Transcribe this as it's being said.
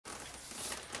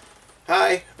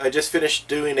Hi, I just finished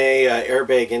doing a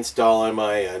airbag install on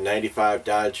my 95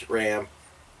 Dodge Ram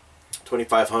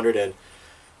 2500, and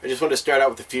I just wanted to start out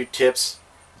with a few tips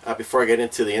before I get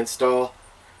into the install.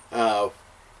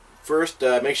 First,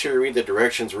 make sure you read the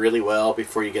directions really well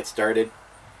before you get started.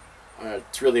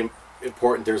 It's really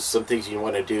important. There's some things you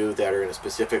want to do that are in a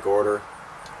specific order.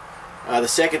 The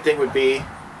second thing would be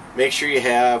make sure you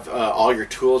have all your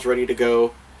tools ready to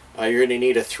go. You're going to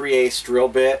need a 3/8 drill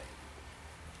bit,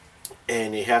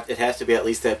 and it has to be at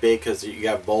least that big because you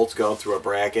got bolts going through a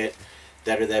bracket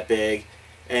that are that big,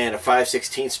 and a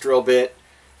 5/16 drill bit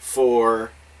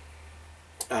for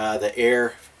the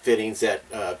air fittings that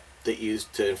use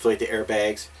to inflate the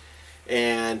airbags.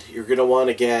 And you're going to want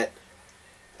to get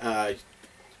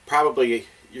probably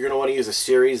you're going to want to use a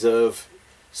series of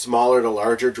smaller to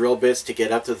larger drill bits to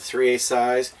get up to the 3/8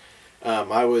 size.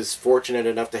 I was fortunate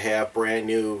enough to have brand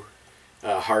new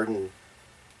hardened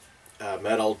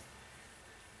metal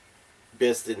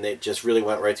bits, and they just really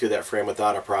went right through that frame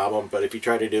without a problem. But if you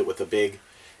try to do it with a big,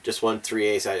 just one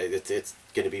 3/8, it's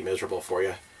going to be miserable for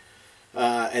you.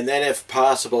 And then if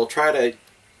possible, try to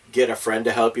get a friend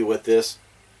to help you with this.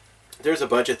 There's a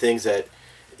bunch of things that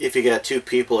if you got two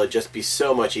people, it'd just be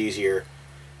so much easier.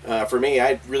 For me,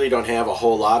 I really don't have a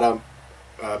whole lot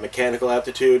of mechanical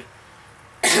aptitude,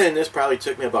 and this probably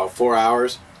took me about 4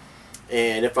 hours.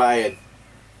 And if I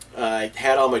had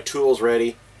had all my tools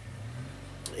ready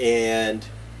and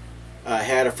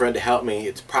had a friend to help me,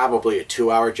 it's probably a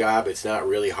 2-hour job. It's not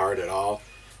really hard at all.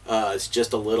 It's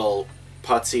just a little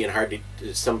putsy and hard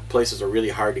to, some places are really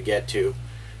hard to get to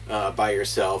by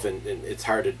yourself, and it's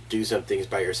hard to do some things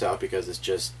by yourself because it's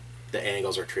just the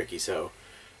angles are tricky. So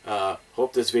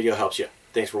hope this video helps you.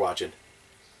 Thanks for watching.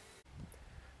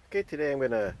 Okay, today I'm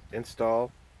going to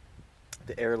install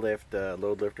the Lift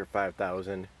LoadLIFTER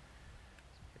 5000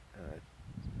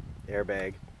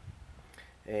 airbag,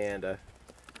 and the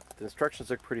instructions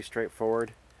look pretty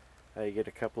straightforward. You get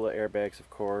a couple of airbags, of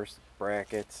course,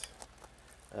 brackets,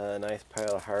 a nice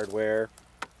pile of hardware,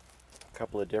 a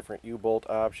couple of different U-bolt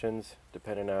options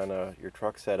depending on your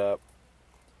truck setup,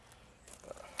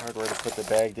 hardware to put the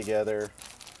bag together,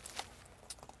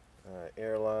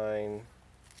 airline,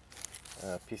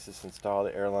 pieces to install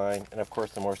the airline, and of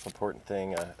course the most important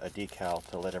thing, a decal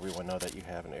to let everyone know that you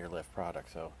have an airlift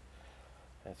product. So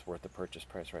that's worth the purchase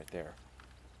price right there.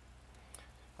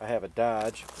 I have a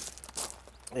Dodge,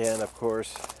 and of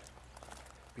course,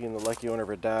 being the lucky owner of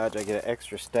a Dodge, I get an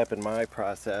extra step in my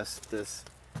process. This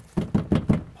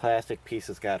plastic piece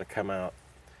has got to come out.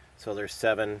 So there's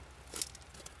 7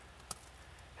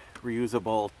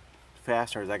 reusable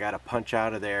fasteners I got to punch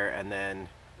out of there and then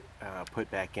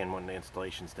put back in when the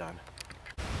installation's done.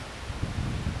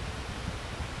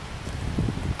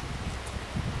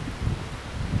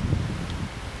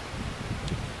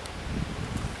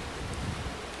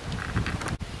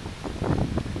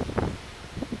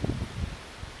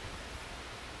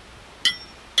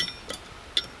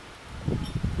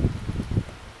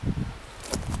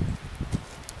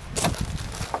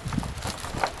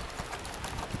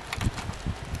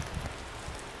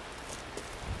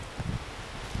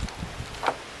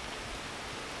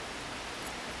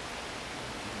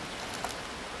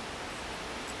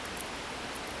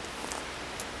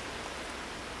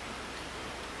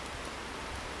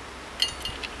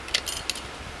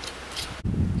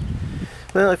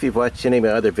 Well, if you've watched any of my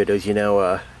other videos, you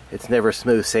know it's never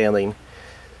smooth sailing.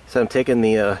 So I'm taking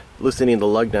the loosening the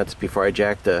lug nuts before I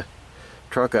jack the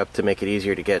truck up to make it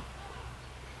easier to get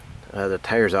the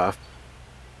tires off.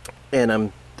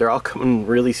 And they're all coming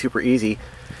really super easy.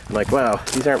 I'm like, wow,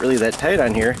 these aren't really that tight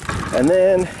on here. And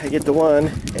then I get the one,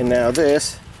 and now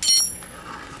this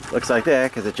looks like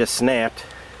that because it just snapped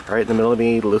right in the middle of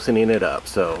me loosening it up.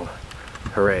 So,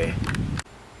 hooray.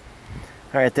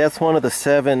 Alright, that's one of the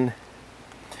 7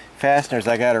 fasteners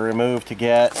I got to remove to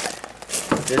get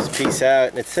this piece out.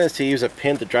 And it says to use a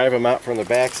pin to drive them out from the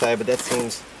back side, but that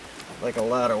seems like a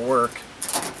lot of work.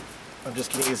 I'm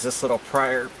just going to use this little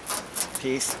prior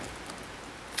piece.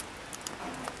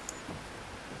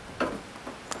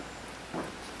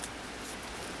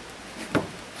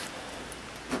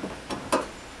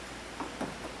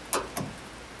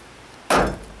 Oh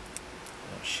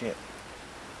shit.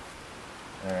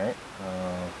 Alright.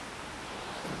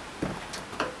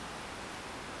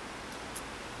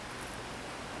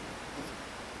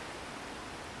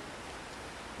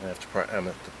 I'm going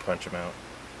to have to punch them out.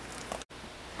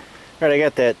 Alright, I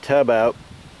got that tub out,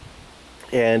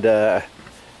 and I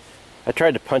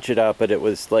tried to punch it out, but it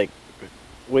was like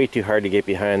way too hard to get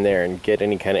behind there and get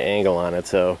any kind of angle on it.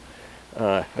 So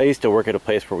I used to work at a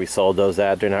place where we sold those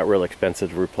at. They're not real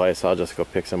expensive to replace, so I'll just go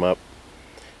pick some up.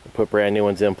 and put brand new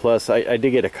ones in. Plus I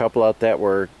did get a couple out that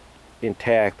were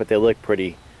intact, but they look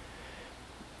pretty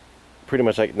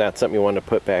much like not something you want to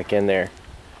put back in there.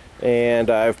 And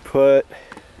I've put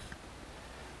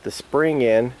the spring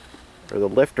in, or the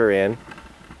lifter in,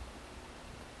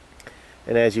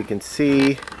 and as you can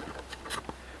see,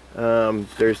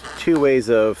 there's two ways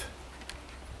of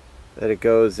that it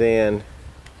goes in.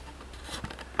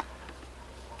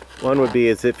 One would be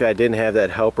as if I didn't have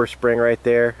that helper spring right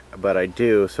there, but I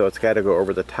do, so it's got to go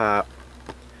over the top.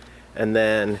 And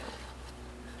then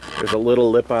there's a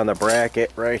little lip on the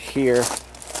bracket right here.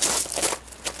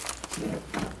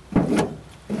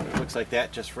 It looks like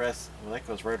that just rests, well, that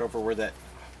goes right over where that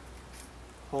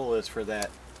hole is for that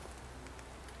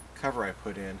cover I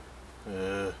put in.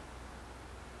 So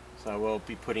I will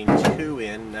be putting 2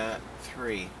 in, not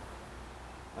 3.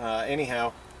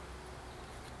 Anyhow,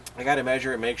 I got to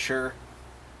measure and make sure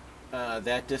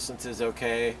that distance is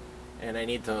okay, and I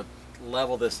need to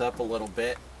level this up a little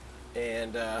bit,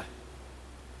 and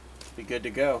be good to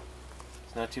go.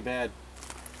 It's not too bad.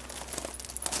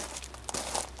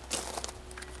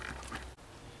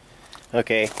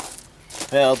 Okay,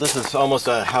 well, this is almost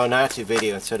a how not to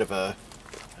video instead of an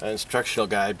instructional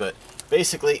guide, but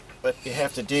basically what you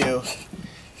have to do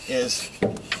is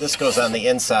this goes on the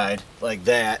inside like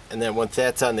that, and then once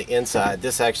that's on the inside,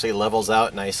 this actually levels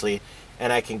out nicely,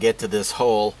 and I can get to this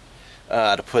hole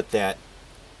to put that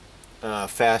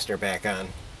fastener back on.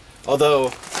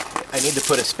 Although I need to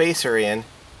put a spacer in,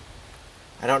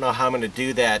 I don't know how I'm going to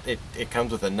do that. It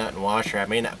comes with a nut and washer. I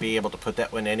may not be able to put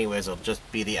that one anyways. It'll just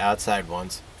be the outside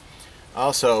ones.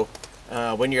 Also,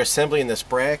 when you're assembling this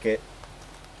bracket,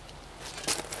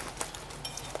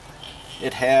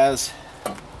 it has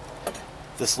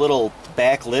this little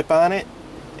back lip on it,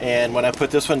 and when I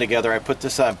put this one together, I put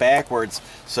this on backwards,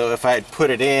 so if I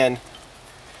put it in,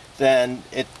 then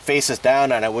it faces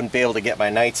down and I wouldn't be able to get my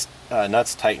nuts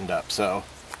tightened up. So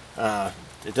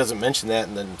it doesn't mention that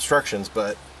in the instructions,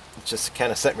 but it's just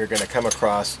kind of something you're going to come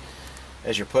across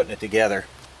as you're putting it together.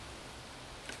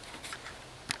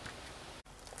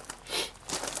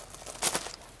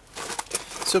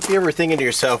 So if you're ever thinking to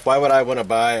yourself, why would I want to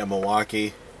buy a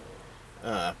Milwaukee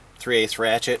 3/8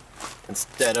 ratchet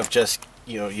instead of just,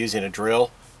 you know, using a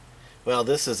drill? Well,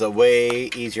 this is a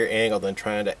way easier angle than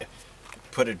trying to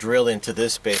put a drill into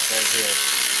this space right here.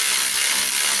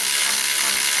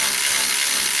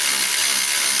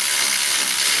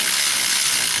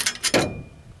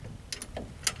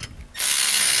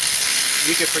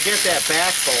 You can forget that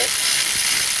back bolt.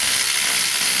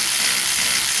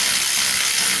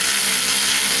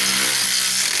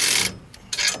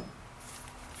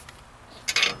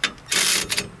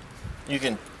 You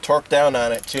can torque down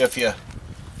on it too if you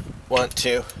want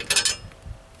to.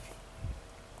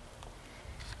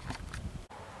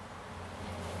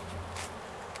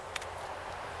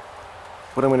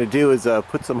 What I'm going to do is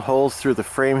put some holes through the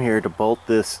frame here to bolt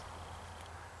this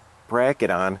bracket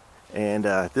on, and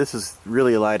this is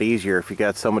really a lot easier if you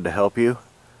got someone to help you.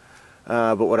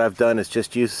 But what I've done is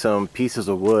just use some pieces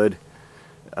of wood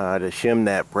to shim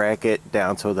that bracket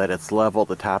down so that it's level,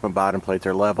 the top and bottom plates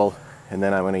are level. And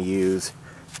then I'm going to use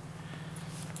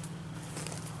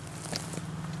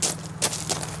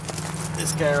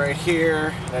this guy right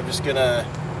here. I'm just going to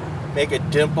make a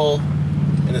dimple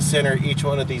in the center of each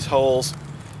one of these holes,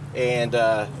 and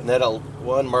that'll,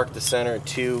 1, mark the center, and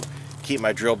 2, keep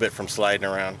my drill bit from sliding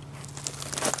around.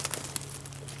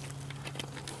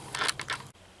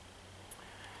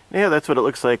 Yeah, that's what it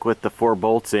looks like with the 4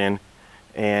 bolts in,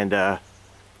 and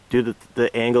due to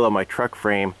the angle of my truck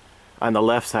frame, on the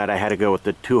left side I had to go with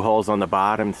the 2 holes on the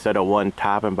bottom instead of 1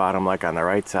 top and bottom like on the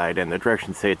right side, and the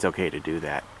directions say it's okay to do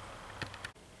that.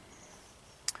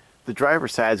 The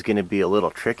driver's side is going to be a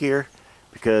little trickier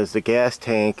because the gas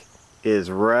tank is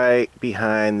right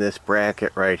behind this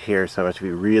bracket right here, so I have to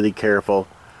be really careful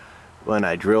when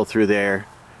I drill through there.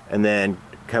 And then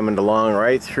coming along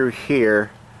right through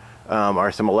here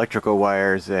are some electrical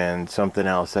wires and something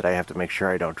else that I have to make sure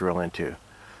I don't drill into.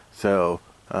 So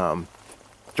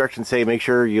instructions say make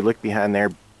sure you look behind there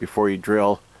before you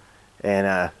drill,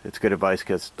 and it's good advice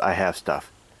because I have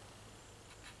stuff.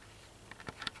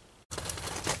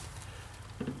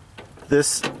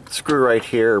 This screw right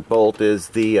here, bolt, is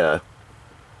the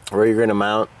where you're going to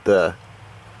mount the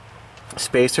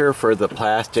spacer for the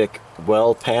plastic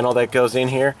well panel that goes in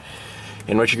here.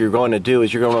 And what you're going to do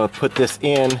is you're going to put this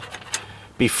in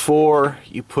before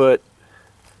you put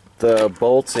the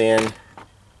bolts in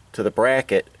to the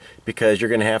bracket, because you're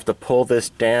going to have to pull this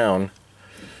down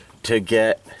to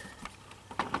get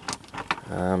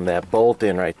that bolt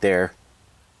in right there.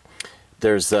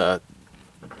 There's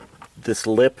this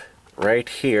lip right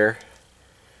here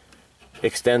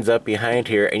extends up behind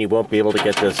here, and you won't be able to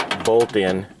get this bolt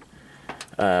in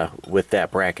with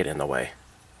that bracket in the way.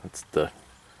 That's the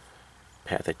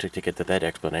path I took to get to that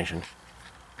explanation.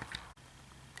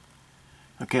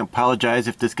 Okay, I apologize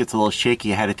if this gets a little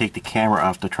shaky. I had to take the camera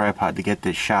off the tripod to get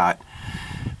this shot.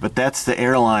 But that's the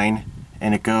air line,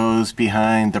 and it goes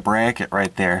behind the bracket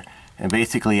right there. And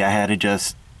basically I had to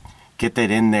just get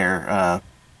that in there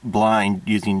blind,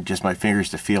 using just my fingers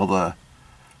to feel the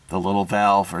little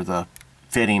valve or the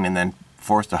fitting, and then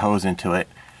force the hose into it.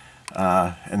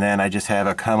 And then I just have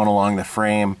it coming along the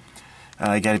frame.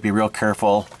 You got to be real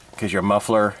careful because your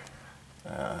muffler,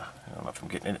 I don't know if I'm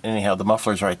getting it, anyhow, the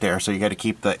muffler's right there, so you got to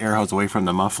keep the air hose away from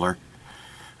the muffler.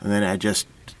 And then I just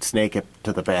snake it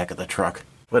to the back of the truck.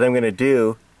 What I'm going to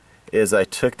do is I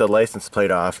took the license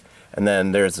plate off, and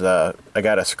then I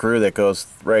got a screw that goes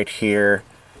right here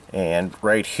and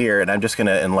right here, and I'm just going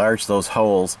to enlarge those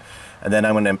holes, and then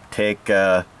I'm going to take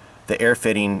the air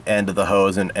fitting end of the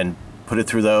hose and put it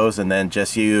through those, and then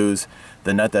just use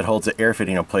the nut that holds the air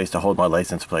fitting in place to hold my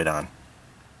license plate on.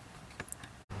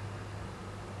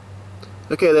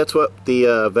 Okay, that's what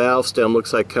the valve stem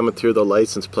looks like coming through the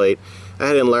license plate. I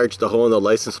had enlarged the hole in the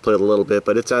license plate a little bit,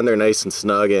 but it's on there nice and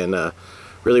snug, and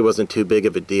really wasn't too big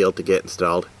of a deal to get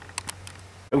installed.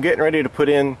 I'm getting ready to put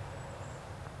in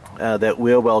that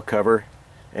wheel well cover,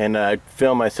 and I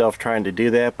filmed myself trying to do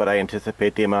that, but I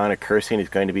anticipate the amount of cursing is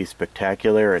going to be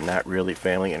spectacular and not really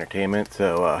family entertainment,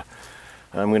 so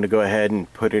I'm going to go ahead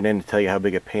and put it in to tell you how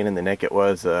big a pain in the neck it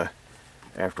was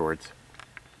afterwards,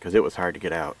 because it was hard to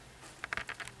get out.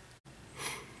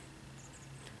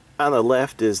 On the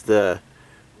left is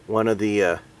one of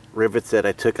the rivets that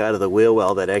I took out of the wheel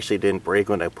well that actually didn't break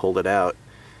when I pulled it out.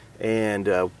 And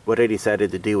what I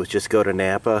decided to do was just go to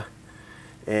Napa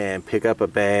and pick up a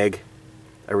bag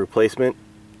of replacement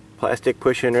plastic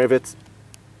push-in rivets.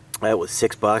 That was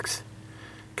 $6.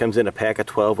 Comes in a pack of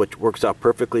 12, which works out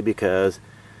perfectly because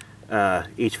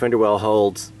each fender well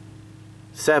holds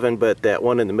 7, but that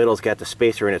one in the middle's got the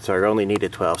spacer in it, so I only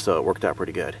needed 12, so it worked out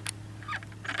pretty good.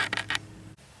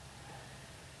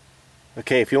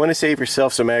 Okay, if you want to save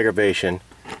yourself some aggravation,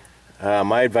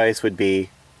 my advice would be,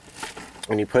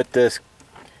 when you put this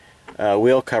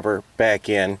wheel cover back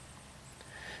in,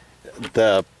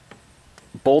 the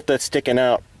bolt that's sticking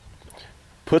out,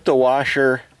 put the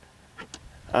washer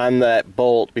on that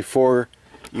bolt before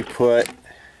you put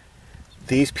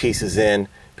these pieces in,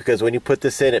 because when you put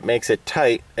this in, it makes it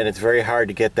tight, and it's very hard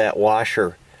to get that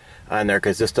washer on there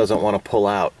because this doesn't want to pull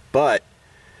out. But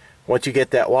once you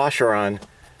get that washer on,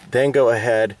 then go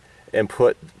ahead and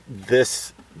put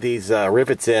these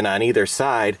rivets in on either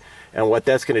side, and what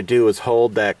that's going to do is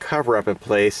hold that cover up in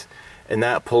place and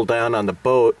not pull down on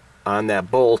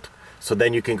that bolt, so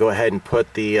then you can go ahead and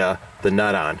put the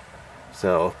nut on.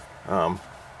 So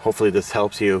hopefully this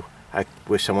helps you. I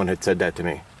wish someone had said that to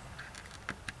me.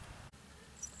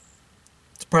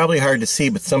 It's probably hard to see,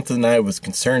 but something I was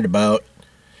concerned about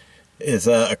is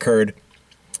occurred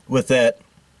with that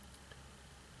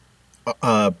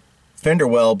fender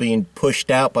well being pushed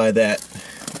out by that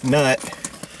nut.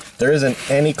 There isn't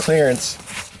any clearance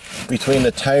between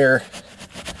the tire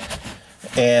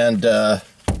and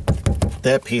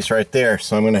that piece right there,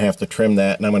 so I'm going to have to trim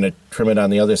that, and I'm going to trim it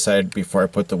on the other side before I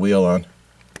put the wheel on.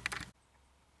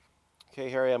 Okay,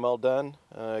 here I am all done.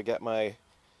 I got my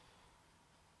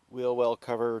wheel well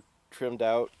cover trimmed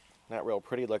out. Not real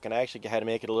pretty looking. I actually had to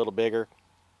make it a little bigger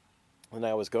than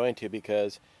I was going to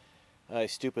because I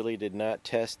stupidly did not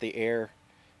test the air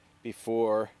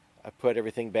before I put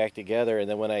everything back together, and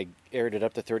then when I aired it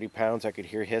up to 30 pounds I could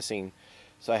hear hissing,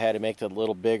 so I had to make it a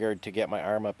little bigger to get my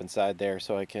arm up inside there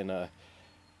so I can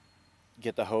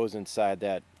get the hose inside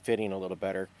that fitting a little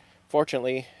better.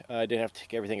 Fortunately, I didn't have to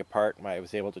take everything apart. I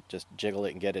was able to just jiggle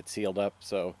it and get it sealed up,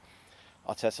 so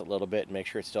I'll test it a little bit and make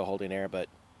sure it's still holding air, but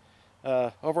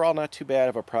overall not too bad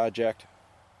of a project.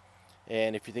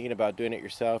 And if you're thinking about doing it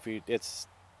yourself, it's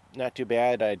not too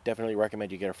bad. I definitely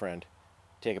recommend you get a friend.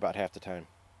 Take about half the time.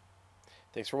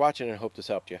 Thanks for watching, and I hope this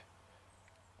helped you.